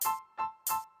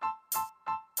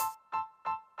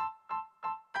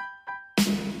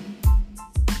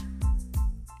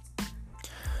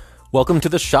Welcome to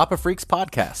the Shopify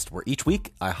podcast, where each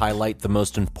week I highlight the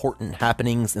most important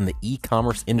happenings in the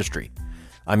e-commerce industry.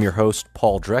 I'm your host,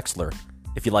 Paul Drexler.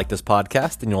 If you like this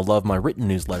podcast, then you'll love my written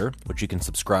newsletter, which you can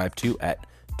subscribe to at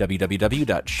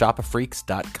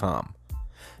www.shopifreaks.com.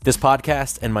 This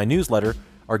podcast and my newsletter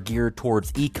are geared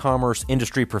towards e-commerce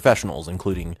industry professionals,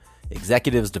 including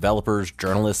executives, developers,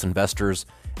 journalists, investors,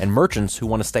 and merchants who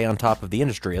want to stay on top of the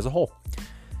industry as a whole.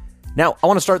 Now, I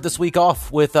want to start this week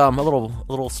off with a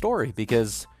little story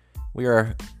because we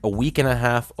are a week and a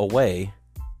half away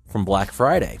from Black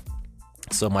Friday.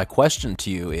 So my question to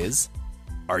you is,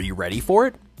 are you ready for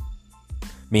it?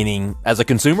 Meaning, as a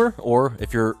consumer, or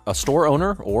if you're a store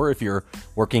owner, or if you're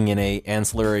working in a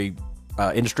ancillary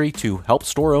industry to help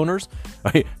store owners,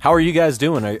 how are you guys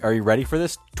doing? Are you ready for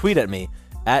this? Tweet at me,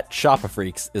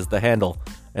 @Shopifreaks is the handle,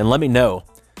 and let me know,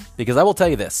 because I will tell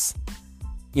you this.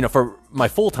 You know, for my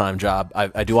full-time job,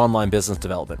 I do online business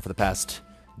development for the past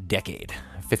decade,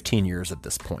 15 years at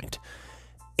this point.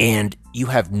 And you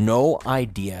have no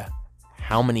idea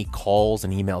how many calls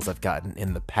and emails I've gotten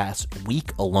in the past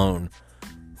week alone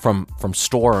from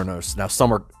store owners. Now,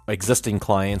 some are existing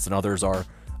clients and others are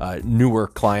newer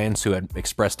clients who had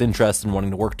expressed interest in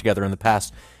wanting to work together in the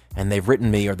past. And they've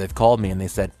written me or they've called me and they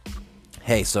said,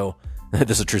 hey, so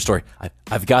this is a true story.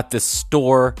 I've got this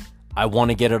store. I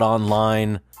want to get it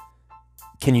online.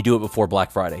 Can you do it before Black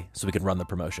Friday so we can run the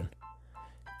promotion?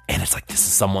 And it's like, this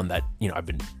is someone that, I've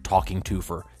been talking to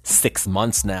for 6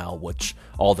 months now, which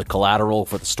all the collateral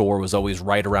for the store was always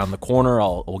right around the corner.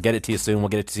 We'll get it to you soon. We'll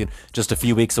get it to you just a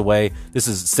few weeks away. This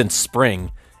is since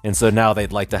spring. And so now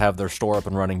they'd like to have their store up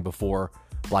and running before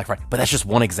Black Friday. But that's just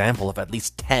one example of at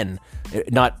least 10,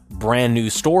 not brand new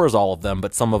stores, all of them,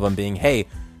 but some of them being, hey,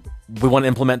 we want to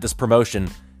implement this promotion.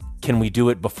 Can we do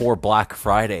it before Black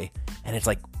Friday? And it's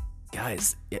like,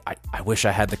 guys, I wish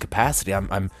I had the capacity.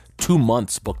 I'm 2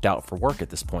 months booked out for work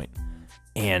at this point.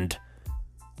 And,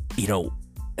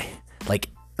 like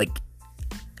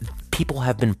people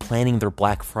have been planning their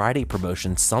Black Friday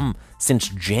promotion, some since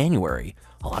January.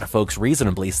 A lot of folks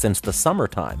reasonably since the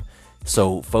summertime.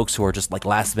 So folks who are just like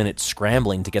last minute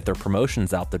scrambling to get their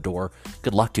promotions out the door,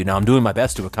 good luck to you. Now, I'm doing my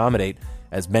best to accommodate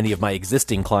as many of my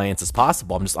existing clients as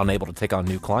possible. I'm just unable to take on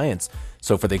new clients.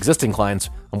 So for the existing clients,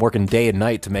 I'm working day and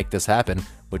night to make this happen,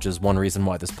 which is one reason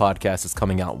why this podcast is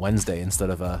coming out Wednesday instead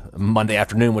of a Monday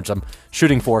afternoon, which I'm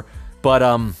shooting for. But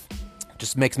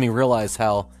just makes me realize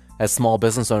how, as small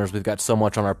business owners, we've got so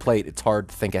much on our plate. It's hard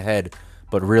to think ahead,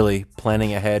 but really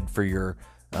planning ahead for your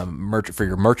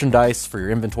merchandise, for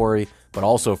your inventory, but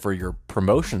also for your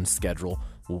promotion schedule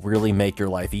will really make your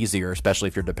life easier, especially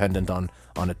if you're dependent on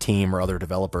a team or other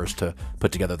developers to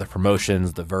put together the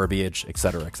promotions, the verbiage, et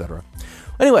cetera, et cetera.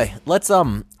 Anyway, let's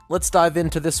dive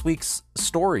into this week's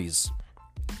stories.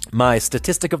 My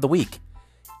statistic of the week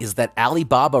is that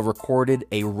Alibaba recorded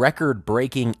a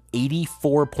record-breaking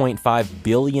 $84.5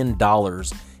 billion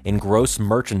in gross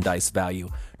merchandise value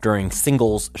during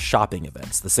Singles shopping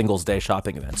events, the Singles Day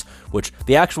shopping events, which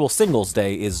the actual Singles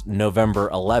Day is November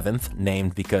 11th,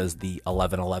 named because the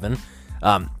 11/11.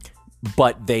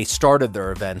 But they started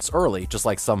their events early, just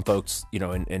like some folks,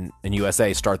 in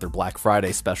USA start their Black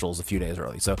Friday specials a few days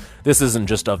early. So this isn't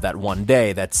just of that one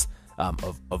day, that's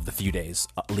of the few days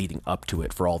leading up to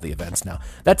it for all the events now.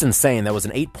 That's insane. That was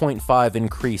an 8.5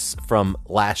 increase from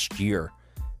last year.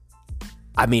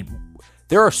 I mean,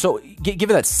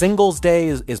 given that Singles Day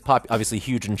is obviously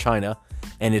huge in China,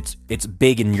 and it's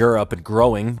big in Europe and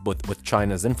growing with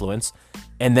China's influence,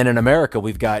 and then in America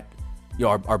we've got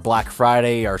our Black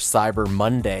Friday, our Cyber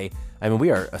Monday. I mean, we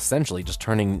are essentially just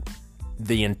turning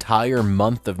the entire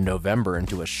month of November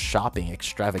into a shopping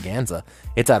extravaganza.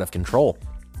 It's out of control.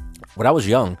 When I was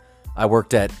young, I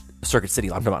worked at Circuit City.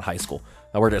 I'm talking about high school.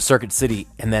 I worked at Circuit City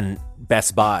and then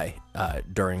Best Buy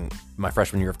during my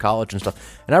freshman year of college and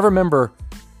stuff. And I remember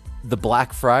the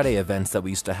Black Friday events that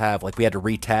we used to have, like we had to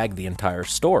retag the entire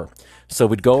store. So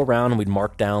we'd go around and we'd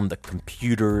mark down the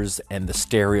computers and the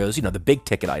stereos, the big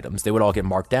ticket items. They would all get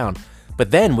marked down.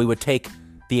 But then we would take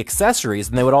the accessories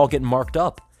and they would all get marked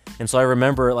up. And so I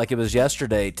remember, like it was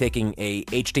yesterday, taking a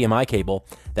HDMI cable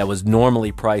that was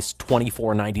normally priced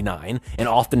 $24.99 and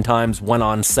oftentimes went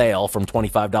on sale from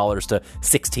 $25 to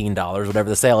 $16, whatever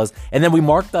the sale is. And then we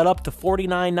marked that up to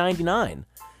 $49.99.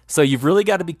 So you've really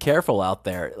got to be careful out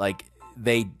there. Like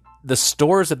the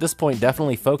stores at this point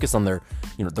definitely focus on their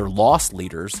loss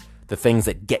leaders, the things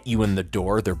that get you in the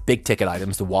door, their big ticket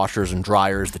items, the washers and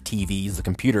dryers, the TVs, the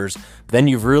computers. But then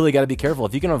you've really got to be careful.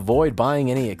 If you can avoid buying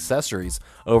any accessories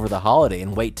over the holiday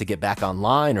and wait to get back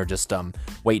online, or just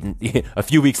wait a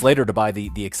few weeks later to buy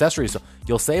the accessories,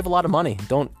 you'll save a lot of money.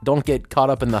 Don't get caught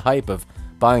up in the hype of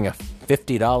buying a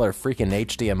 $50 freaking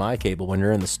HDMI cable when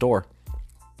you're in the store.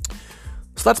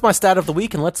 So that's my stat of the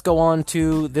week, and let's go on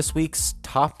to this week's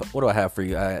top. What do I have for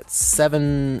you?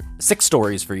 6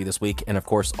 stories for you this week, and of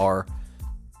course our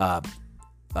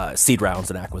seed rounds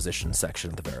and acquisitions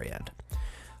section at the very end.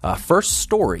 First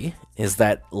story is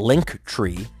that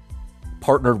Linktree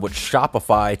partnered with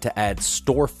Shopify to add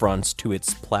storefronts to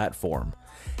its platform.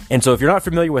 And so if you're not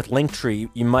familiar with Linktree,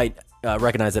 you might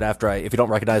recognize it if you don't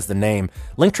recognize the name.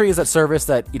 Linktree is that service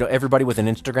that, everybody with an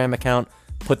Instagram account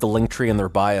put the Linktree in their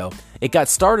bio. It got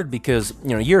started because,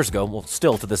 years ago, well,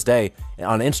 still to this day,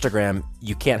 on Instagram,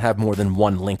 you can't have more than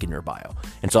one link in your bio.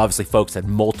 And so obviously folks had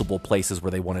multiple places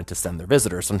where they wanted to send their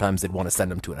visitors. Sometimes they'd want to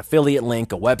send them to an affiliate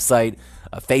link, a website,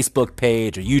 a Facebook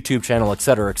page, a YouTube channel, et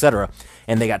cetera, et cetera.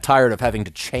 And they got tired of having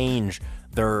to change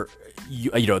their,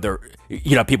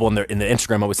 people in the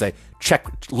Instagram always say,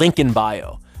 check link in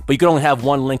bio. But you could only have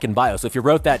one link in bio. So if you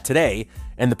wrote that today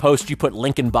and the post you put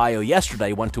link in bio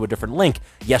yesterday went to a different link,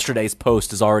 yesterday's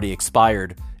post is already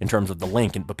expired in terms of the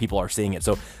link, but people are seeing it.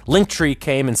 So Linktree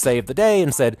came and saved the day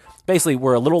and said, basically,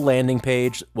 we're a little landing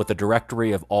page with a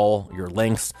directory of all your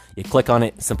links. You click on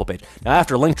it, simple page. Now,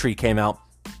 after Linktree came out,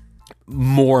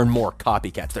 more and more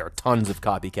copycats. There are tons of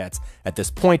copycats at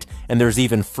this point, and there's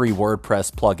even free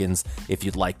WordPress plugins if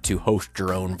you'd like to host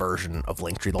your own version of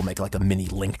Linktree. They'll make like a mini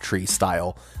Linktree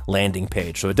style landing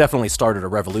page. So it definitely started a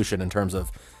revolution in terms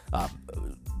of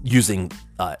using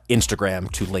Instagram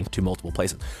to link to multiple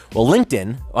places. Well,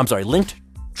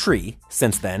 Linktree,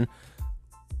 since then,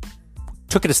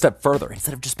 took it a step further.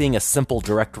 Instead of just being a simple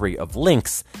directory of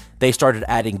links, they started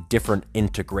adding different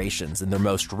integrations. And their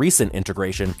most recent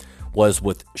integration was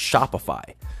with Shopify.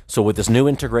 So with this new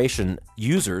integration,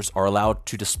 users are allowed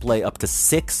to display up to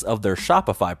 6 of their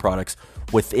Shopify products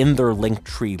within their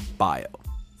Linktree bio.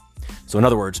 So in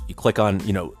other words, you click on,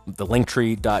 the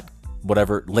Linktree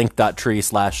link.tree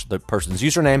 / the person's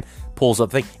username, pulls up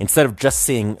the thing. Instead of just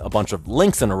seeing a bunch of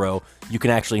links in a row, you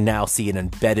can actually now see an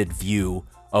embedded view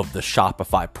of the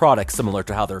Shopify product, similar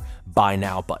to how their Buy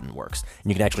Now button works. And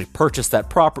you can actually purchase that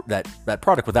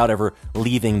product without ever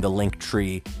leaving the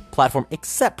Linktree platform,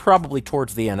 except probably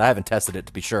towards the end. I haven't tested it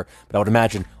to be sure, but I would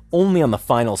imagine only on the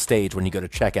final stage when you go to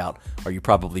checkout are you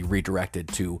probably redirected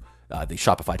to the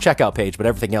Shopify checkout page, but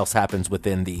everything else happens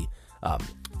within the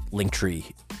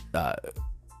Linktree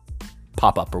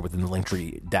pop-up or within the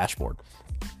Linktree dashboard.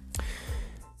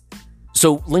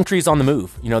 So Linktree's on the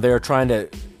move. They're trying to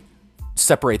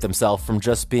separate themselves from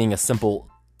just being a simple,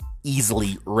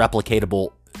 easily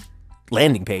replicatable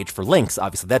landing page for links.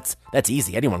 Obviously, that's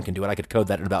easy. Anyone can do it. I could code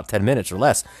that in about 10 minutes or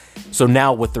less. So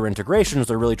now with their integrations,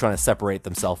 they're really trying to separate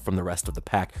themselves from the rest of the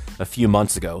pack. A few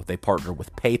months ago, they partnered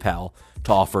with PayPal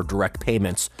to offer direct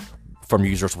payments from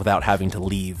users without having to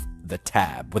leave the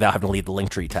tab, without having to leave the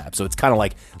Linktree tab. So it's kind of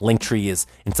like Linktree is,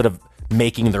 instead of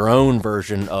making their own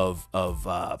version of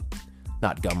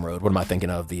not Gumroad, what am I thinking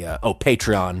of?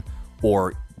 Patreon,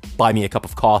 or Buy Me a Cup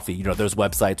of Coffee, those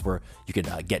websites where you can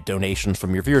get donations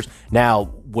from your viewers.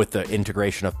 Now, with the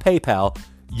integration of PayPal,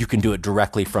 you can do it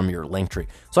directly from your Linktree.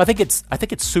 So I think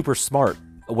it's super smart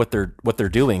what they're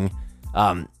doing,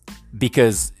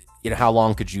 because how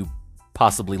long could you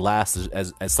possibly last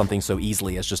as something so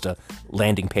easily as just a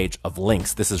landing page of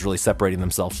links? This is really separating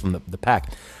themselves from the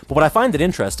pack. But what I find that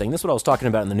interesting, this is what I was talking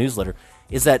about in the newsletter,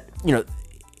 is that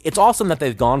it's awesome that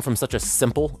they've gone from such a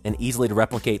simple and easily to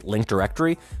replicate link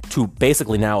directory to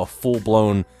basically now a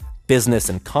full-blown business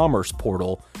and commerce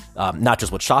portal, not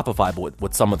just with Shopify, but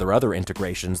with some of their other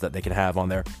integrations that they can have on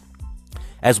there.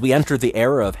 As we enter the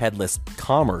era of headless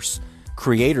commerce,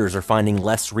 creators are finding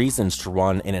less reasons to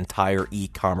run an entire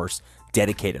e-commerce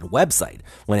dedicated website,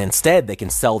 when instead they can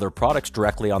sell their products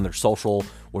directly on their social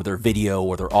or their video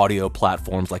or their audio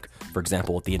platforms, like, for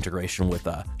example, with the integration with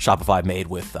Shopify made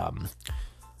with...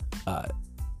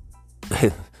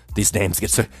 these names get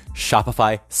so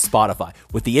Shopify, Spotify.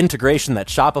 With the integration that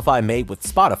Shopify made with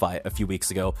Spotify a few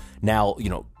weeks ago, now,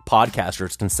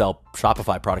 podcasters can sell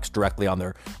Shopify products directly on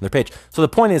their page. So the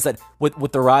point is that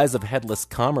with the rise of headless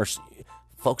commerce,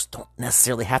 folks don't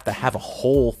necessarily have to have a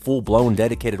whole full-blown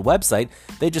dedicated website.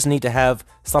 They just need to have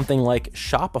something like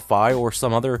Shopify or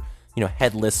some other,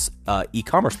 headless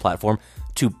e-commerce platform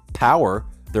to power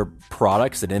their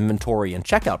products and inventory and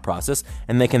checkout process,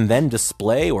 and they can then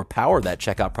display or power that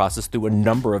checkout process through a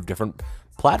number of different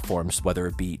platforms, whether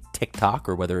it be TikTok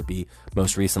or whether it be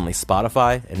most recently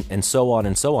Spotify, and so on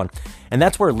and so on. And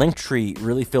that's where Linktree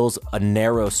really fills a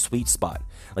narrow sweet spot.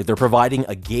 Like, they're providing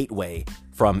a gateway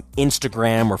from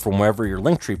Instagram or from wherever your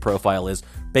Linktree profile is,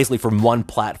 basically from one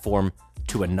platform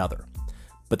to another.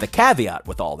 But the caveat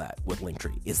with all that with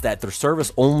Linktree is that their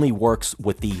service only works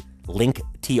with the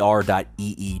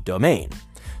linktr.ee domain.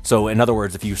 So in other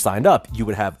words, if you signed up, you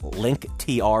would have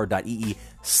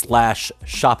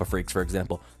linktr.ee/shopafreaks, for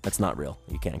example. That's not real.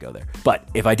 You can't go there. But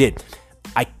if I did,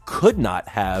 I could not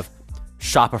have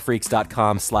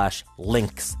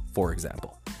shopafreaks.com/links, for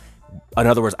example. In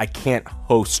other words, I can't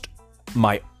host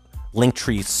my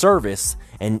Linktree service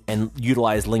and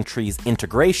utilize Linktree's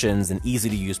integrations and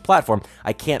easy-to-use platform.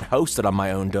 I can't host it on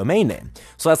my own domain name.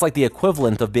 So that's like the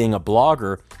equivalent of being a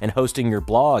blogger and hosting your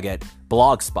blog at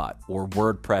Blogspot or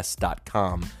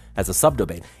WordPress.com as a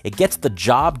subdomain. It gets the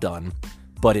job done,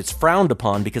 but it's frowned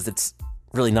upon because it's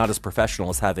really not as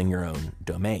professional as having your own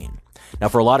domain. Now,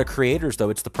 for a lot of creators, though,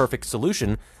 it's the perfect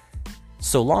solution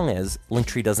so long as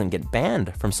Linktree doesn't get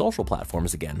banned from social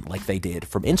platforms again, like they did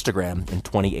from Instagram in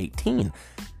 2018.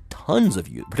 Tons of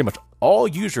you, pretty much all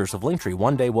users of Linktree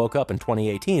one day woke up in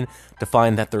 2018 to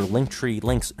find that their Linktree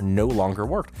links no longer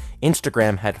worked.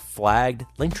 Instagram had flagged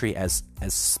Linktree as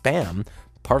spam,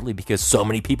 partly because so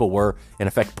many people were, in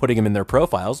effect, putting them in their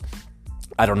profiles.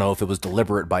 I don't know if it was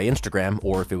deliberate by Instagram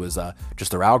or if it was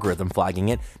just their algorithm flagging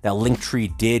it. Now,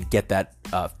 Linktree did get that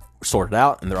sorted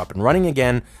out, and they're up and running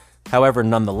again. However,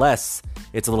 nonetheless,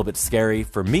 it's a little bit scary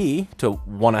for me to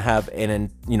want to have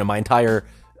my entire.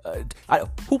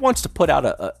 Who wants to put out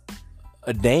a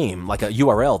name, like a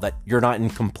URL that you're not in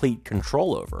complete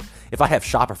control over? If I have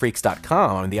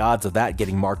shopafreaks.com, the odds of that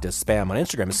getting marked as spam on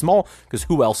Instagram is small because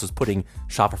who else is putting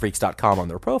shopafreaks.com on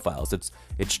their profiles?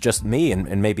 It's just me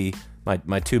and maybe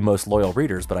my two most loyal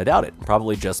readers, but I doubt it.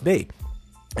 Probably just me.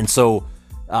 And so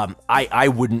I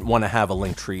wouldn't want to have a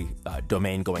Linktree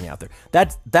domain going out there.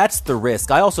 That's the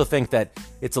risk. I also think that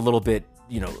it's a little bit,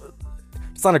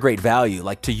 it's not a great value.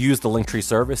 Like, to use the Linktree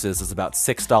services is about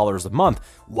 $6 a month.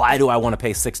 Why do I want to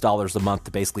pay $6 a month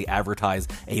to basically advertise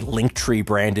a Linktree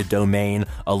branded domain,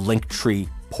 a Linktree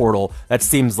portal? That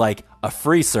seems like a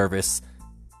free service,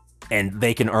 and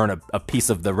they can earn a piece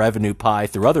of the revenue pie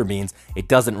through other means. It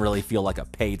doesn't really feel like a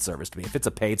paid service to me. If it's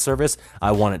a paid service,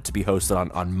 I want it to be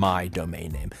hosted on my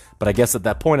domain name. But I guess at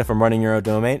that point, if I'm running your own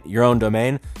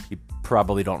domain, you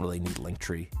probably don't really need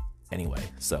Linktree anyway.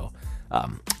 So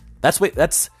that's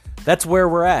where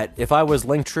we're at. If I was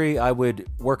Linktree, I would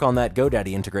work on that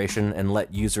GoDaddy integration and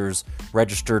let users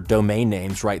register domain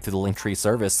names right through the Linktree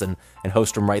service and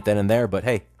host them right then and there. But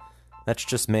hey, that's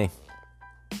just me.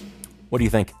 What do you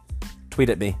think? Tweet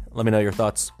at me. Let me know your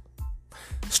thoughts.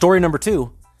 Story number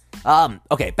 2.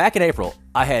 Okay, back in April,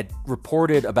 I had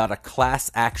reported about a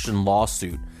class action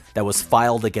lawsuit that was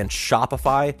filed against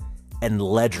Shopify and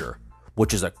Ledger,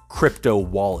 which is a crypto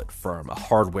wallet firm, a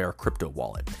hardware crypto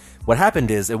wallet. What happened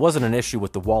is it wasn't an issue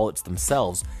with the wallets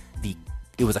themselves.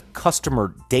 It was a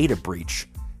customer data breach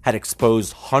had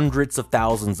exposed hundreds of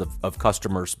thousands of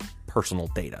customers' personal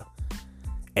data.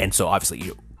 And so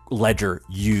obviously, Ledger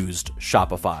used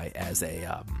Shopify as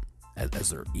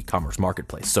their e-commerce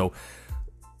marketplace. So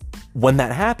when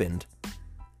that happened,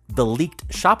 the leaked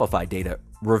Shopify data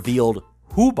revealed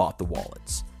who bought the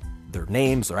wallets, their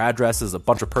names, their addresses, a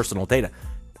bunch of personal data.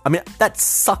 I mean, that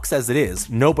sucks as it is.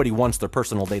 Nobody wants their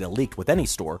personal data leaked with any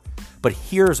store. But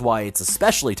here's why it's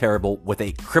especially terrible with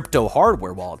a crypto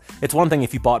hardware wallet. It's one thing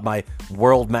if you bought my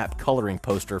world map coloring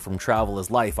poster from Travel is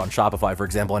Life on Shopify, for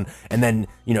example, and then,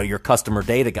 your customer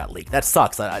data got leaked. That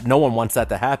sucks. No one wants that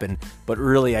to happen. But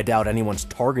really, I doubt anyone's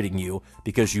targeting you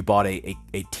because you bought a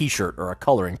t-shirt or a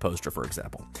coloring poster, for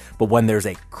example. But when there's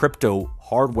a crypto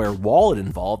hardware wallet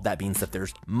involved, that means that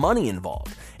there's money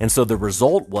involved. And so the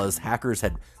result was hackers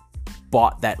had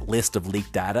bought that list of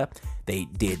leaked data. They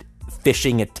did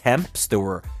phishing attempts. There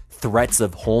were threats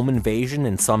of home invasion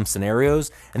in some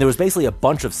scenarios. And there was basically a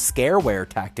bunch of scareware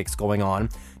tactics going on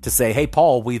to say, hey,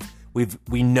 Paul,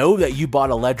 we know that you bought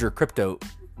a Ledger crypto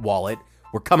wallet.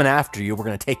 We're coming after you. We're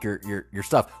going to take your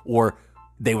stuff. Or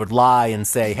they would lie and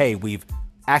say, hey, we've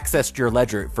accessed your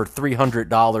Ledger for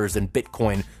 $300 in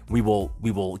Bitcoin. We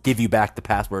will give you back the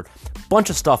password. Bunch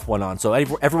of stuff went on. So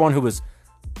everyone who was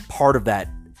part of that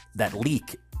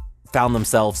leak found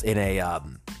themselves in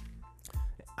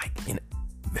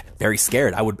very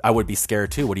scared. I would be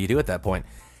scared too. What do you do at that point?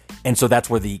 And so that's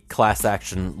where the class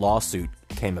action lawsuit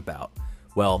came about.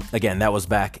 Well, again, that was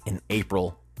back in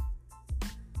April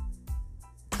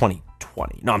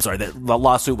 2020. No, I'm sorry. The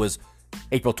lawsuit was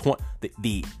April 20.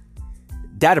 The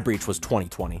data breach was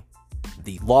 2020.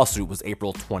 The lawsuit was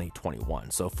April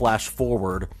 2021. So flash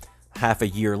forward half a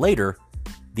year later,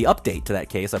 the update to that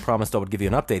case, I promised I would give you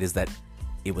an update, is that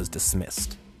it was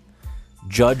dismissed.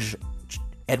 Judge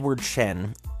Edward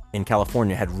Chen in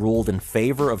California had ruled in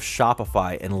favor of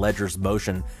Shopify and Ledger's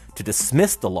motion to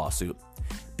dismiss the lawsuit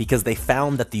because they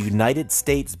found that the United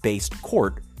States-based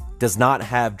court does not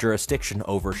have jurisdiction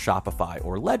over Shopify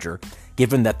or Ledger,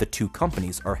 given that the two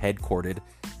companies are headquartered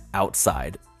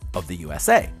outside of the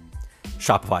USA.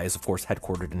 Shopify is, of course,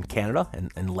 headquartered in Canada,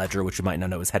 and Ledger, which you might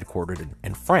not know, is headquartered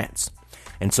in France.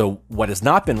 And so what has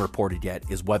not been reported yet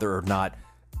is whether or not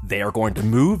they are going to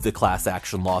move the class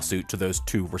action lawsuit to those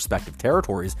two respective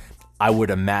territories. I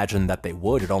would imagine that they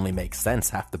would. It only makes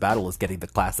sense. Half the battle is getting the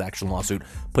class action lawsuit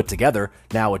put together.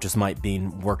 Now it just might be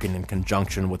working in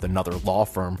conjunction with another law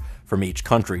firm from each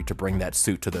country to bring that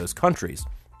suit to those countries.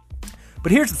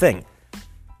 But here's the thing.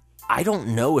 I don't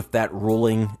know if that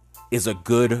ruling is a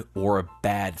good or a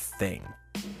bad thing.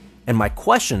 And my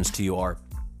questions to you are,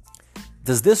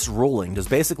 does this ruling, does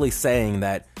basically saying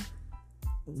that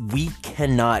we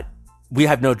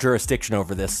have no jurisdiction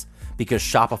over this because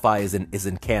Shopify is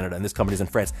in Canada and this company is in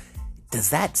France, does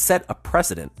that set a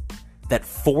precedent that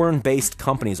foreign-based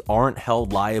companies aren't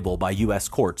held liable by U.S.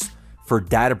 courts for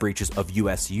data breaches of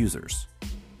U.S. users?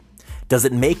 Does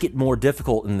it make it more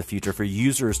difficult in the future for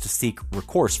users to seek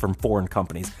recourse from foreign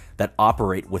companies that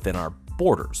operate within our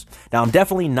borders? Now, I'm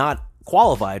definitely not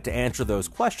qualified to answer those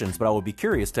questions, but I would be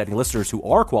curious to any listeners who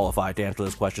are qualified to answer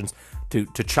those questions to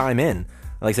chime in.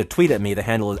 Like I said, tweet at me. The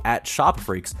handle is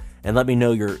 @ShopFreaks, and let me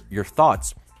know your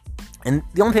thoughts. And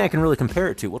the only thing I can really compare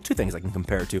it to, well, two things I can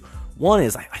compare it to. One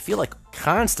is I feel like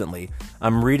constantly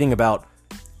I'm reading about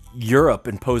Europe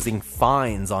imposing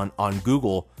fines on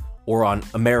Google or on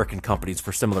American companies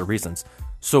for similar reasons.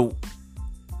 So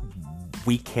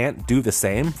we can't do the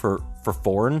same for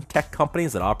foreign tech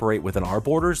companies that operate within our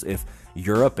borders. If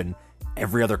Europe and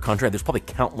every other country, there's probably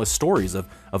countless stories of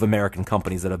American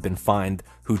companies that have been fined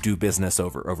who do business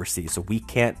overseas. So we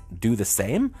can't do the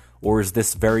same? Or is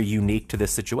this very unique to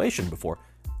this situation before?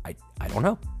 I don't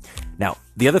know. Now,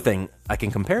 the other thing I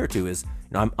can compare it to is,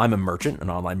 I'm a merchant,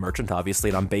 an online merchant, obviously,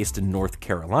 and I'm based in North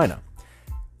Carolina.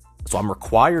 So I'm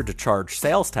required to charge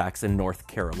sales tax in North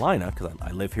Carolina because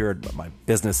I live here, my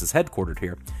business is headquartered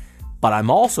here. But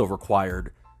I'm also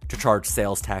required to charge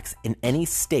sales tax in any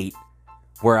state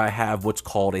where I have what's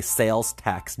called a sales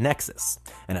tax nexus.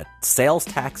 And a sales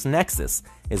tax nexus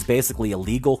is basically a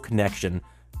legal connection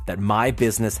that my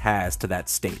business has to that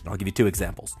state. And I'll give you two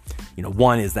examples.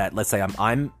 One is that, let's say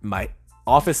my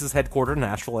office is headquartered in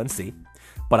Nashville, NC,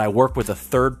 but I work with a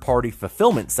third-party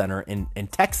fulfillment center in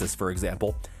Texas, for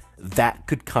example. That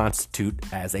could constitute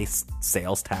as a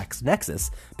sales tax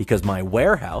nexus because my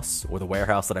warehouse, or the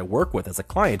warehouse that I work with as a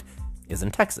client, is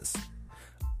in Texas.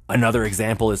 Another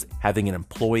example is having an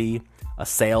employee, a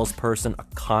salesperson, a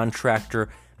contractor.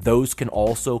 Those can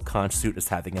also constitute as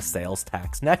having a sales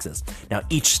tax nexus. Now,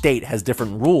 each state has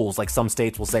different rules. Like some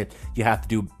states will say you have to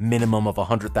do minimum of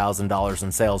 $100,000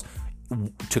 in sales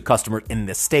to customers in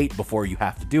this state before you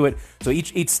have to do it. So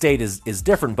each state is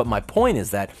different. But my point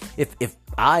is that if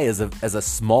I, as a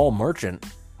small merchant,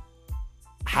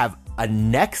 have a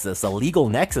nexus, a legal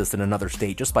nexus in another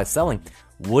state just by selling,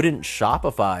 wouldn't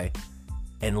Shopify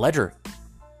and Ledger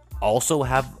also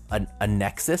have a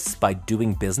nexus by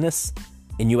doing business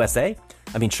in USA?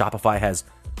 I mean, Shopify has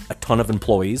a ton of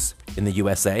employees in the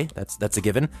USA. That's a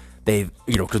given. They've,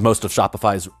 because most of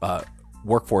Shopify's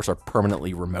workforce are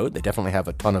permanently remote. They definitely have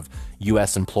a ton of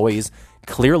US employees.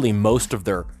 Clearly, most of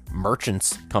their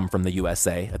merchants come from the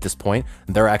USA at this point.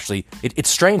 They're actually,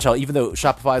 it's strange how even though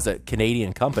Shopify is a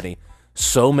Canadian company,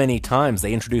 so many times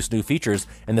they introduce new features,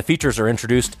 and the features are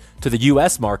introduced to the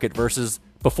US market versus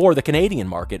before the Canadian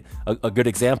market. A good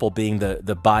example being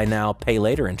the buy now, pay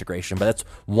later integration. But that's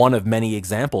one of many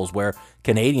examples where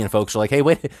Canadian folks are like, hey,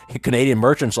 wait, Canadian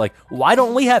merchants are like, why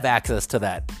don't we have access to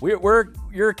that?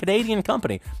 You're a Canadian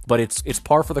company, but it's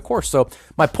par for the course. So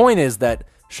my point is that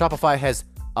Shopify has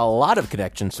a lot of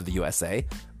connections to the USA.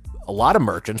 A lot of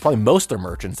merchants, probably most of their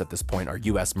merchants at this point, are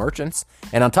U.S. merchants.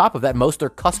 And on top of that, most of their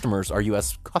customers are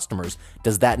U.S. customers.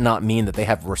 Does that not mean that they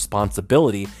have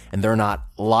responsibility and they're not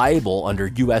liable under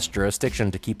U.S.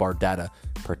 jurisdiction to keep our data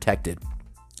protected?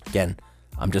 Again,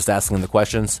 I'm just asking the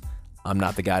questions. I'm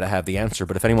not the guy to have the answer.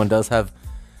 But if anyone does have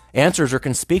answers or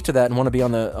can speak to that and want to be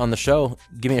on the show,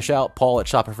 give me a shout,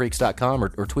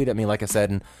 paul@shopifreaks.com, or tweet at me, like I said,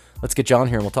 and let's get you on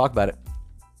here and we'll talk about it.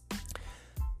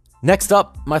 Next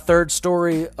up, my third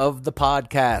story of the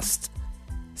podcast.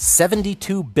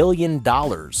 $72 billion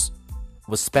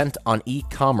was spent on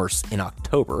e-commerce in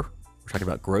October. We're talking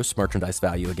about gross merchandise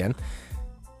value again.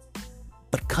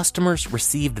 But customers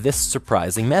received this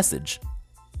surprising message: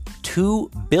 2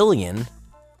 billion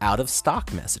out of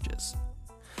stock messages.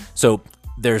 So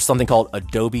there's something called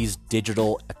Adobe's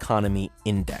Digital Economy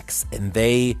Index, and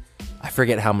I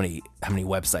forget how many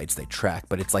websites they track,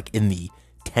 but it's like in the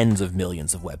tens of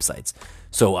millions of websites.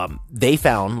 So they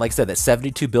found, like I said, that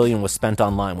 $72 billion was spent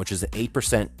online, which is an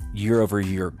 8%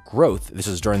 year-over-year growth. This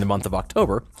is during the month of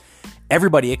October.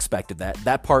 Everybody expected that.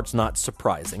 That part's not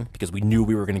surprising because we knew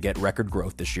we were going to get record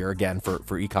growth this year, again,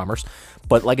 for e-commerce.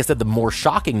 But like I said, the more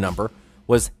shocking number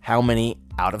was how many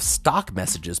out-of-stock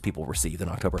messages people received in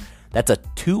October. That's a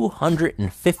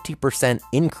 250%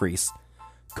 increase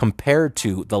compared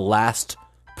to the last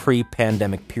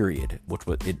pre-pandemic period, which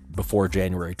was before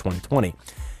January 2020.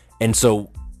 And so,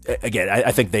 again,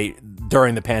 I think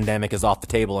during the pandemic is off the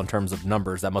table in terms of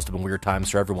numbers. That must have been weird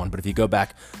times for everyone. But if you go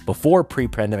back before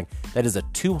pre-pandemic, that is a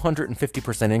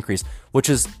 250% increase, which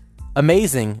is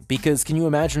amazing because can you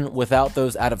imagine without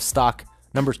those out-of-stock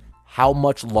numbers, how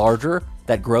much larger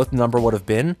that growth number would have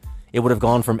been? It would have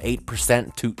gone from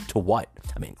 8% to what?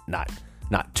 I mean, not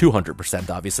 200%,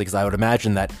 obviously, because I would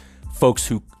imagine that folks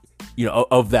who,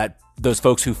 those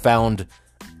folks who found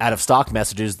out-of-stock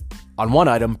messages on one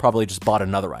item probably just bought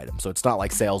another item. So it's not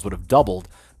like sales would have doubled,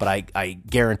 but I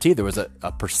guarantee there was a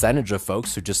percentage of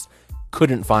folks who just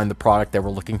couldn't find the product they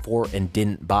were looking for and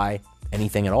didn't buy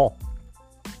anything at all.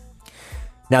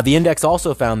 Now, the index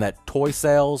also found that toy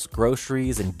sales,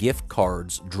 groceries, and gift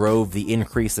cards drove the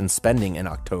increase in spending in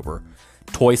October.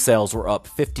 Toy sales were up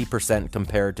 50%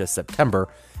 compared to September,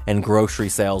 and grocery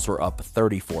sales were up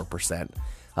 34%.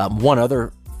 One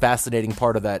other fascinating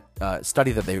part of that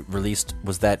study that they released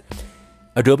was that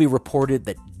Adobe reported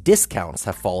that discounts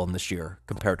have fallen this year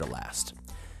compared to last.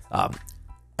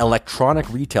 Electronic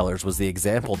retailers was the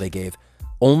example they gave,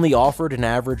 only offered an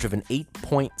average of an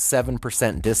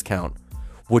 8.7% discount,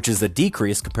 which is a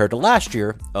decrease compared to last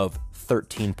year of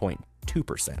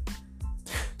 13.2%.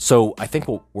 So I think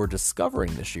what we're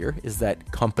discovering this year is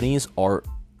that companies are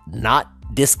not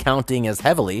discounting as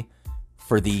heavily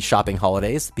for the shopping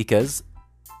holidays because,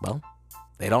 well,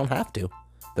 they don't have to.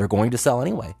 They're going to sell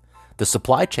anyway. The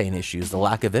supply chain issues, the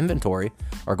lack of inventory,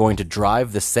 are going to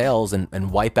drive the sales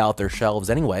and wipe out their shelves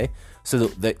anyway. So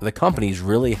the companies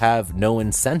really have no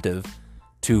incentive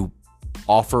to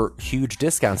offer huge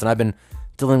discounts. And I've been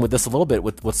dealing with this a little bit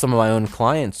with some of my own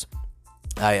clients.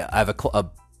 I have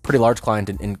a pretty large client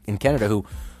in Canada who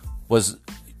was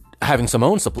having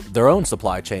their own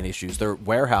supply chain issues. Their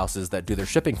warehouses that do their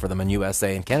shipping for them in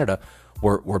USA and Canada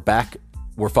were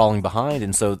falling behind,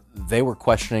 and so they were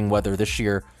questioning whether this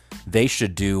year they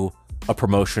should do a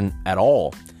promotion at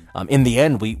all. In the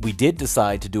end, we did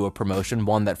decide to do a promotion,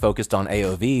 one that focused on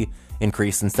AOV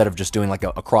increase instead of just doing like a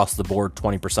across the board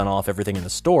 20% off everything in the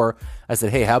store. I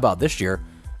said, hey, how about this year?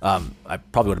 I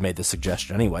probably would have made this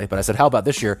suggestion anyway, but I said, how about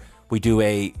this year we do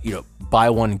a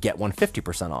buy one get one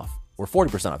 50% off or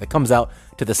 40% off. It comes out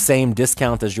to the same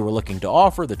discount as you were looking to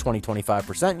offer, the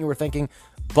 20-25% you were thinking,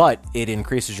 but it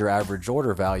increases your average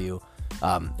order value.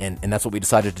 And that's what we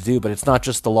decided to do. But it's not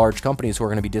just the large companies who are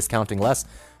going to be discounting less.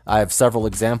 I have several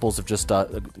examples of just,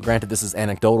 granted this is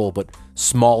anecdotal, but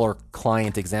smaller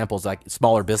client examples, like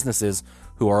smaller businesses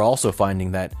who are also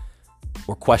finding that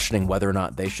we're questioning whether or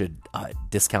not they should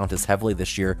discount as heavily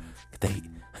this year.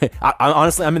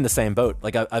 Honestly, I'm in the same boat.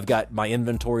 Like I've got my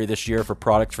inventory this year for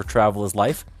products for Travel is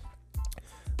Life.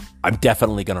 I'm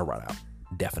definitely going to run out.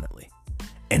 Definitely.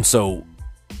 And so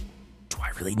do I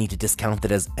really need to discount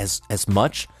it as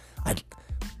much? I'd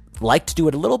like to do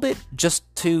it a little bit just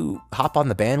to hop on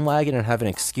the bandwagon and have an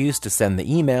excuse to send the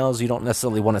emails. You don't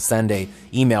necessarily want to send a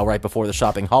email right before the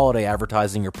shopping holiday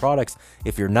advertising your products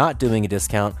if you're not doing a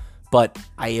discount. But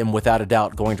I am without a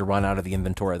doubt going to run out of the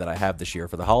inventory that I have this year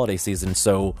for the holiday season.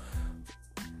 So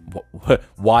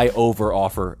why over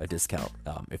offer a discount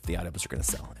if the items are going to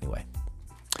sell anyway?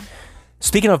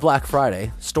 Speaking of Black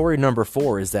Friday, story number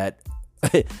 4 is that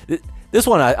this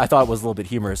one I thought was a little bit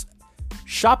humorous.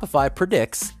 Shopify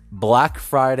predicts Black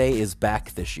Friday is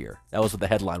back this year. That was what the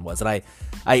headline was. And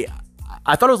I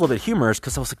thought it was a little bit humorous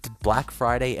because I was like, did Black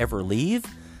Friday ever leave?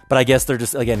 But I guess they're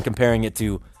just, again, comparing it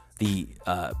to the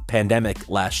pandemic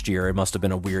last year. It must have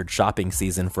been a weird shopping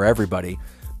season for everybody.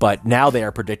 But now they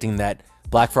are predicting that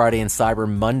Black Friday and Cyber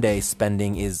Monday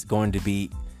spending is going to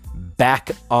be back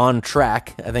on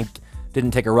track. I think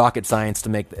didn't take a rocket scientist to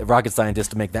make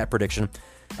that prediction.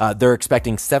 They're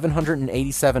expecting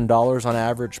 $787 on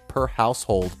average per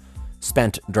household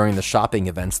spent during the shopping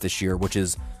events this year, which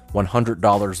is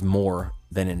 $100 more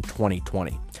than in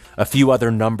 2020. A few other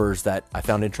numbers that I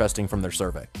found interesting from their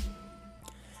survey.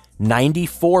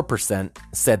 94%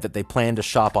 said that they plan to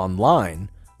shop online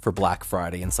for Black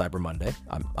Friday and Cyber Monday.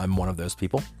 I'm one of those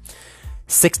people.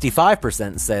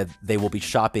 65% said they will be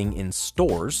shopping in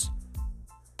stores.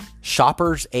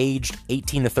 Shoppers aged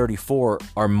 18 to 34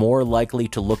 are more likely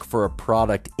to look for a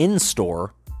product in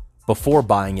store before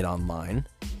buying it online.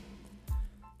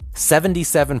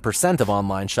 77% of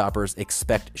online shoppers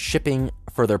expect shipping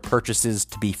for their purchases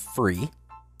to be free.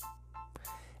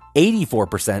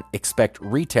 84% expect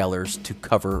retailers to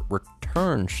cover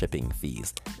return shipping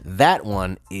fees. That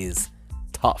one is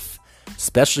tough,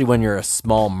 especially when you're a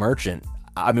small merchant.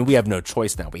 I mean, we have no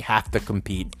choice now. We have to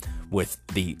compete with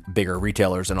the bigger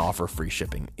retailers and offer free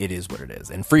shipping. It is what it is.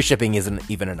 And free shipping isn't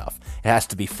even enough. It has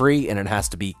to be free and it has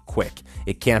to be quick.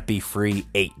 It can't be free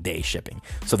 8-day shipping.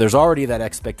 So there's already that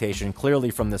expectation. Clearly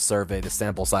from this survey, the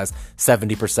sample size,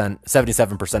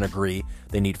 77% agree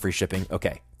they need free shipping.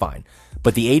 Okay, fine.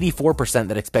 But the 84%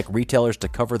 that expect retailers to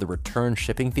cover the return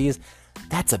shipping fees,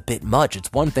 that's a bit much.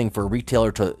 It's one thing for a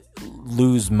retailer to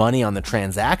lose money on the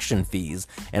transaction fees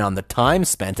and on the time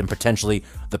spent and potentially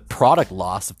the product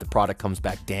loss if the product comes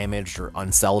back damaged or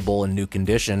unsellable in new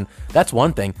condition. That's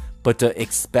one thing. But to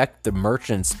expect the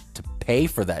merchants to pay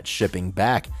for that shipping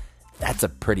back, that's a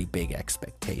pretty big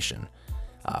expectation.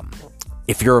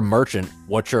 If you're a merchant,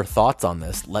 what's your thoughts on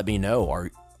this? Let me know.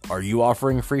 Are you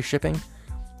offering free shipping?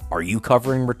 Are you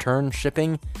covering return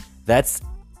shipping? That's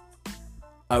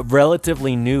a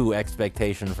relatively new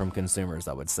expectation from consumers,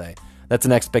 I would say. That's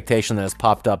an expectation that has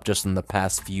popped up just in the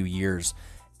past few years.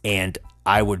 And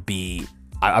I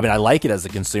like it as a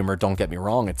consumer, don't get me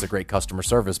wrong. It's a great customer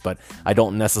service, but I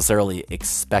don't necessarily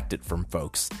expect it from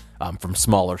folks, from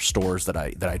smaller stores that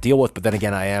I deal with. But then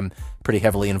again, I am pretty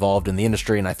heavily involved in the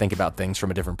industry and I think about things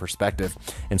from a different perspective.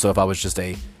 And so if I was just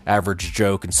a average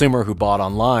Joe consumer who bought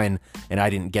online and I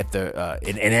didn't get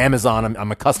in Amazon,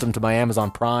 I'm accustomed to my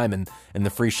Amazon Prime and the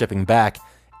free shipping back.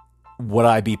 Would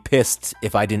I be pissed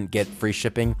if I didn't get free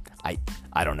shipping?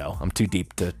 I don't know. I'm too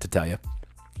deep to tell you.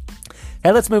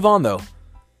 Hey, let's move on though.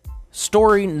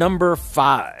 Story number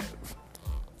 5.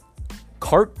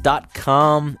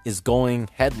 Cart.com is going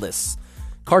headless.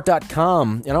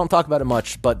 Cart.com, I don't talk about it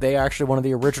much, but they are actually one of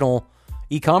the original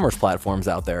e-commerce platforms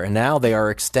out there. And now they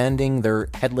are extending their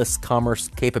headless commerce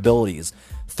capabilities.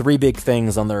 3 big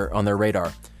things on their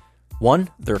radar. 1,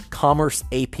 their commerce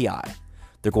API.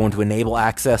 They're going to enable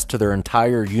access to their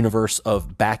entire universe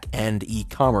of back-end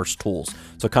e-commerce tools.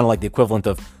 So kind of like the equivalent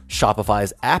of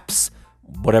Shopify's apps,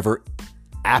 whatever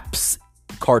apps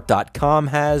Cart.com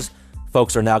has,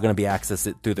 folks are now going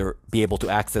to be able to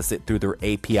access it through their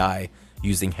API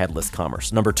using headless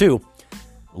commerce. Number 2,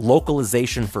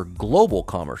 localization for global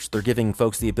commerce. They're giving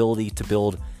folks the ability to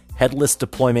build headless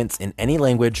deployments in any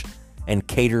language and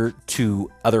cater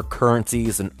to other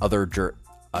currencies and other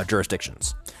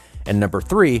jurisdictions. And number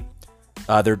 3,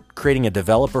 they're creating a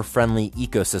developer-friendly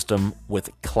ecosystem with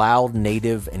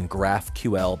cloud-native and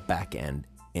GraphQL backend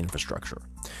infrastructure.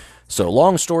 So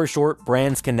long story short,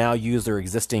 brands can now use their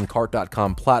existing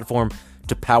Cart.com platform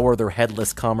to power their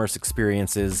headless commerce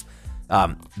experiences.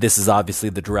 This is obviously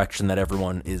the direction that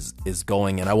everyone is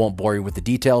going, and I won't bore you with the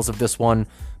details of this one,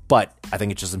 but I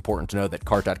think it's just important to know that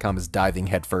Cart.com is diving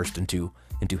headfirst into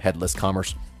headless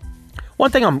commerce.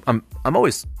 One thing I'm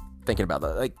always thinking about,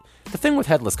 like the thing with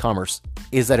headless commerce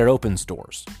is that it opens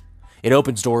doors. It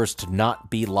opens doors to not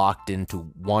be locked into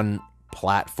one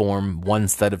platform, one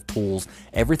set of tools.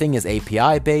 Everything is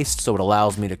API based, so it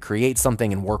allows me to create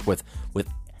something and work with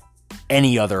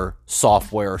any other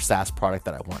software or SaaS product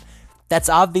that I want. That's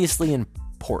obviously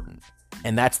important,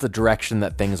 and that's the direction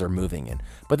that things are moving in.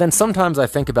 But then sometimes I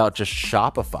think about just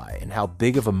Shopify and how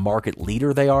big of a market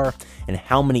leader they are and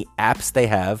how many apps they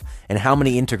have and how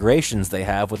many integrations they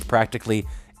have with practically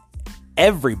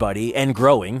everybody and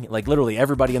growing. Like literally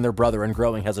everybody and their brother and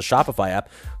growing has a Shopify app.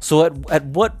 So at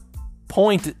what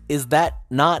point is that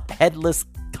not headless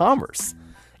commerce?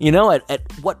 At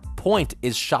what point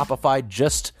is Shopify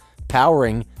just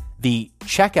powering the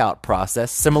checkout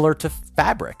process similar to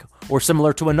Fabric or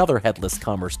similar to another headless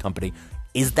commerce company?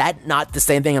 Is that not the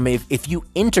same thing? I mean, if you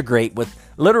integrate with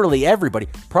literally everybody,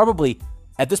 probably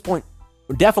at this point,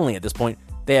 definitely at this point,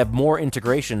 they have more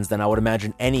integrations than I would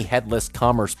imagine any headless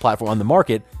commerce platform on the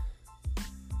market.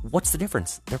 What's the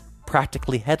difference? They're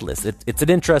practically headless. It's an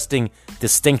interesting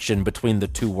distinction between the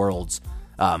two worlds,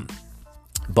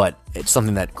 but it's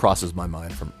something that crosses my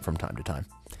mind from time to time,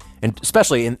 and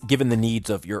especially given the needs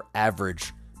of your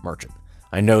average merchant.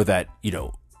 I know that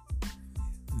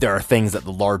there are things that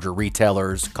the larger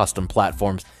retailers, custom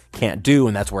platforms can't do,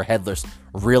 and that's where headless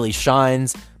really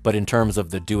shines. But in terms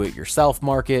of the do-it-yourself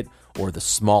market or the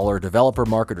smaller developer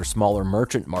market or smaller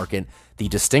merchant market, the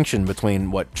distinction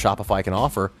between what Shopify can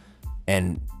offer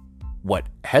and what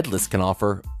headless can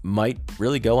offer might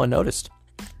really go unnoticed.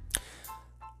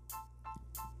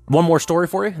 One more story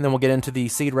for you, and then we'll get into the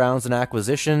seed rounds and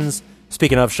acquisitions.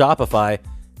 Speaking of Shopify,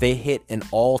 they hit an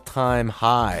all-time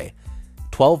high.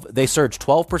 They surged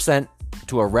 12%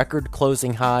 to a record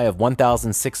closing high of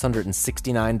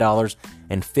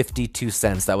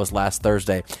 $1,669.52. That was last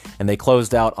Thursday. And they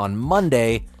closed out on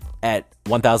Monday at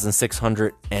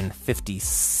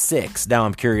 $1,656. Now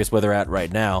I'm curious where they're at right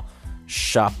now.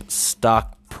 Shop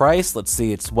stock price. Let's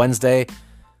see. It's Wednesday.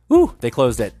 They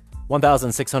closed at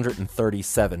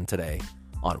 $1,637 today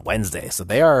on Wednesday. So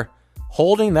they are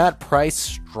holding that price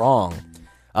strong.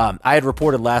 I had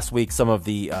reported last week some of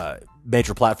the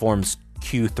major platforms'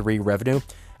 Q3 revenue.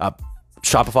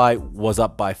 Shopify was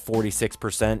up by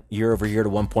 46% year over year to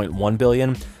 $1.1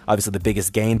 billion. Obviously the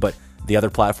biggest gain, but the other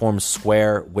platforms,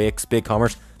 Square, Wix,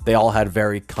 BigCommerce, they all had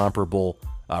very comparable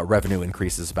revenue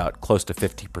increases, about close to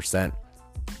 50%.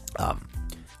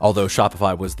 Although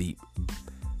Shopify was the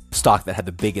stock that had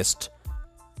the biggest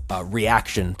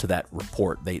reaction to that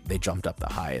report. They jumped up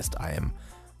the highest. I am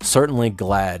certainly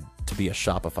glad to be a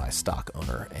Shopify stock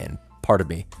owner, and part of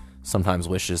me sometimes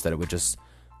wishes that it would just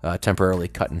temporarily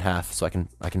cut in half so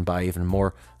I can buy even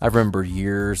more. I remember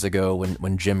years ago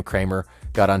when Jim Cramer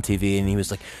got on TV and he was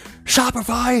like,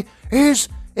 Shopify is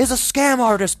a scam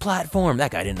artist platform. That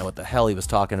guy didn't know what the hell he was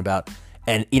talking about.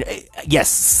 And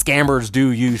yes, scammers do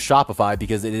use Shopify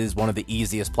because it is one of the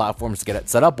easiest platforms to get it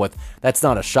set up with. That's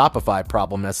not a Shopify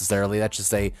problem necessarily. That's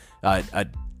just a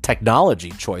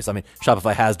technology choice. I mean,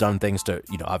 Shopify has done things to,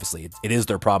 obviously it is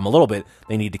their problem a little bit.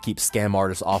 They need to keep scam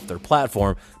artists off their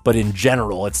platform, but in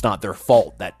general, it's not their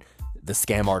fault that the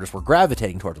scam artists were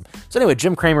gravitating towards them. So anyway,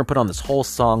 Jim Cramer put on this whole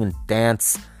song and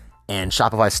dance, and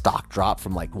Shopify stock dropped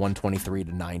from like 123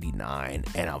 to 99.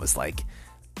 And I was like,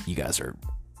 you guys are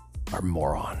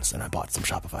morons. And I bought some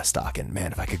Shopify stock, and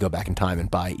man, if I could go back in time and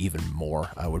buy even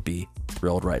more, I would be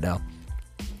thrilled right now.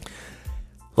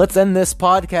 Let's end this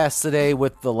podcast today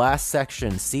with the last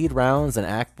section, seed rounds and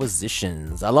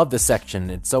acquisitions. I love this section.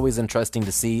 It's always interesting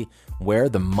to see where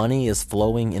the money is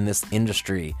flowing in this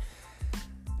industry.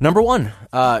 Number one,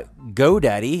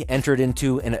 GoDaddy entered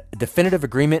into a definitive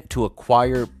agreement to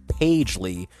acquire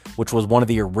Pagely, which was one of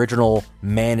the original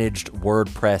managed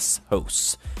WordPress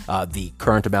hosts. The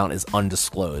current amount is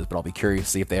undisclosed, but I'll be curious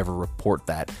to see if they ever report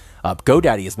that.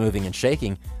 GoDaddy is moving and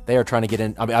shaking. They are trying to get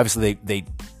in. I mean, obviously they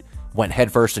went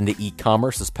headfirst into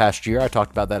e-commerce this past year. I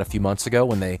talked about that a few months ago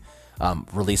when they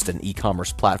released an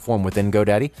e-commerce platform within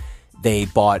GoDaddy. They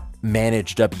bought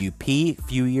Manage WP a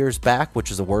few years back,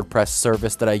 which is a WordPress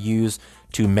service that I use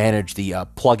to manage the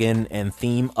plugin and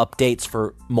theme updates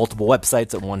for multiple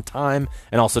websites at one time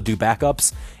and also do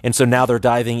backups. And so now they're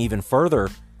diving even further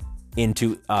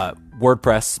into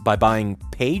WordPress by buying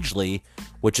Pagely,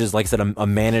 which is, like I said, a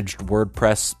managed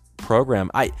WordPress program.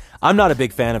 I'm not a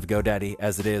big fan of GoDaddy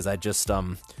as it is. I just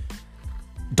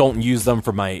don't use them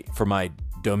for my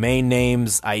domain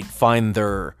names. I find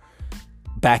their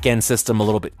back-end system a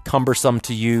little bit cumbersome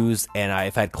to use, and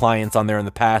I've had clients on there in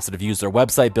the past that have used their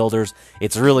website builders.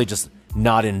 It's really just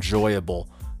not enjoyable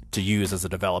to use as a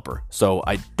developer. So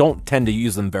I don't tend to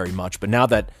use them very much, but now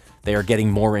that they are getting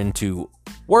more into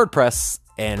WordPress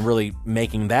and really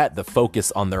making that the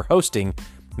focus on their hosting,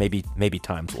 maybe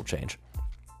times will change.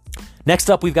 Next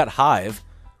up, we've got Hive,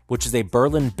 which is a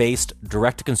Berlin-based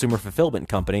direct-to-consumer fulfillment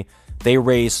company. They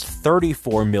raised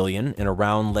 $34 million in a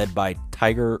round led by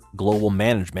Tiger Global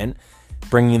Management,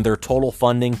 bringing their total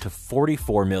funding to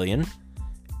 $44 million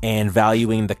and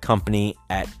valuing the company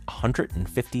at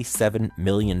 $157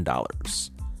 million.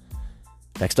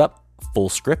 Next up,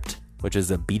 FullScript, which is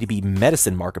a B2B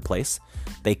medicine marketplace.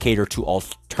 They cater to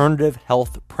alternative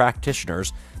health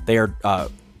practitioners. They are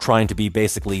trying to be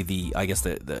basically the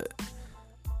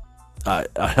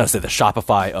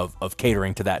Shopify of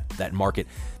catering to that market.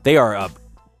 They are,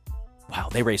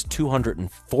 they raised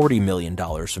 $240 million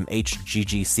from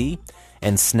HGGC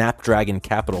and Snapdragon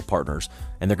Capital Partners,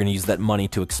 and they're going to use that money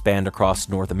to expand across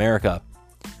North America.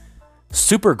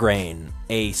 Supergrain,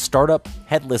 a startup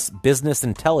headless business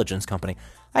intelligence company.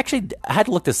 Actually, I had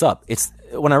to look this up.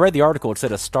 When I read the article, it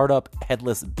said a startup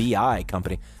headless BI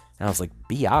company, and I was like,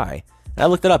 BI? And I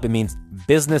looked it up. It means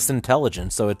business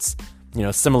intelligence, so it's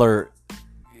similar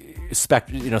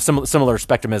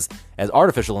spectrum as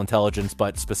artificial intelligence,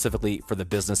 but specifically for the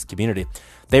business community.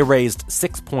 They raised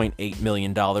 $6.8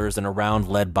 million in a round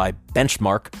led by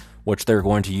Benchmark, which they're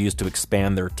going to use to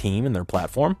expand their team and their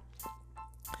platform.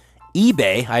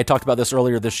 eBay, I talked about this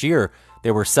earlier this year.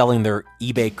 They were selling their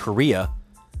eBay Korea.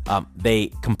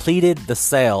 They completed the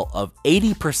sale of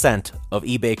 80% of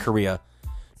eBay Korea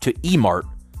to eMart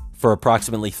for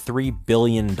approximately $3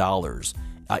 billion.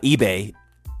 eBay,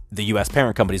 the U.S.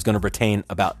 parent company, is going to retain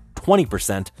about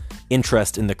 20%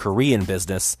 interest in the Korean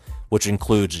business, which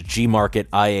includes Gmarket,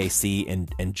 IAC, and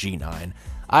G9.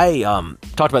 I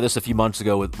talked about this a few months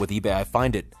ago with eBay. I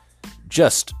find it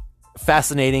just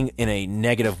fascinating in a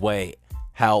negative way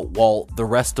how while the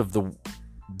rest of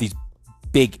these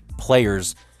big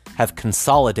players have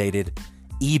consolidated,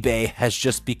 eBay has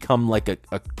just become like a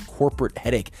corporate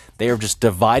headache. They are just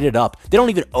divided up. They don't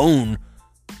even own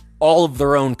all of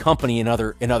their own company in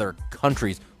other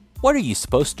countries. What are you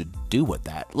supposed to do with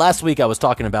that? Last week I was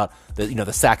talking about the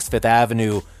Saks Fifth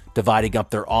Avenue dividing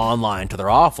up their online to their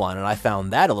offline, and I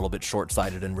found that a little bit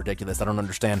short-sighted and ridiculous. I don't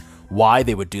understand why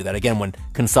they would do that. Again, when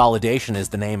consolidation is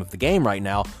the name of the game right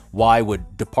now, why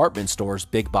would department stores,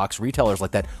 big box retailers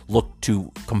like that look to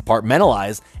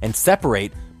compartmentalize and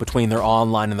separate between their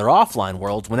online and their offline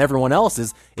worlds when everyone else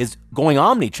is going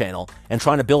omni-channel and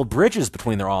trying to build bridges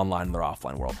between their online and their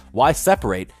offline world? Why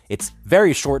separate? It's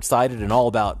very short-sighted and all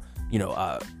about,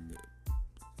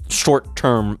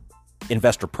 short-term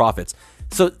investor profits.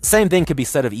 So same thing could be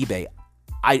said of eBay.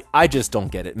 I just don't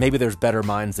get it. Maybe there's better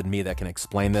minds than me that can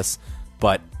explain this,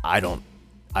 but I don't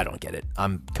get it.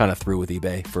 I'm kind of through with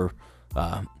eBay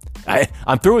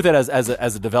I'm through with it as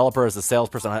a developer, as a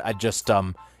salesperson. I just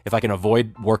if I can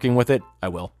avoid working with it, I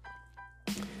will.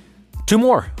 Two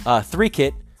more.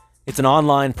 3Kit. It's an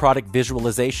online product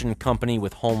visualization company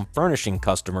with home furnishing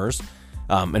customers.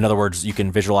 In other words, you can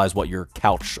visualize what your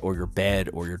couch or your bed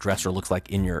or your dresser looks like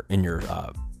in your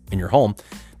home.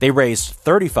 They raised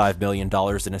 $35 million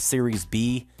in a Series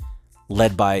B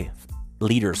led by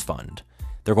Leaders Fund.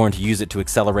 They're going to use it to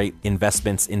accelerate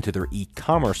investments into their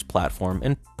e-commerce platform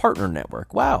and partner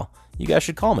network. Wow, you guys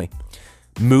should call me.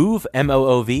 Move,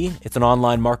 M-O-O-V, it's an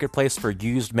online marketplace for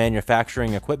used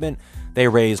manufacturing equipment. They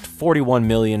raised $41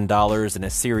 million in a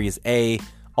Series A,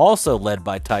 also led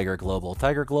by Tiger Global.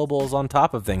 Tiger Global is on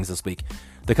top of things this week.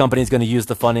 The company is going to use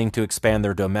the funding to expand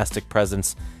their domestic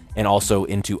presence and also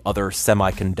into other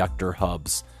semiconductor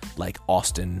hubs like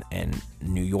Austin and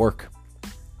New York.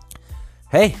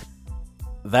 Hey,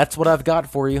 that's what I've got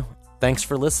for you. Thanks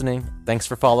for listening. Thanks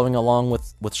for following along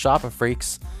with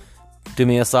Shopifreaks. Do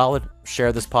me a solid.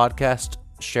 Share this podcast.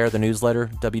 Share the newsletter,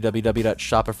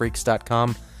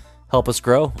 www.shopifreaks.com. Help us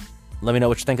grow. Let me know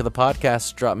what you think of the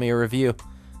podcast. Drop me a review.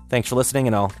 Thanks for listening,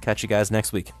 and I'll catch you guys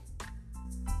next week.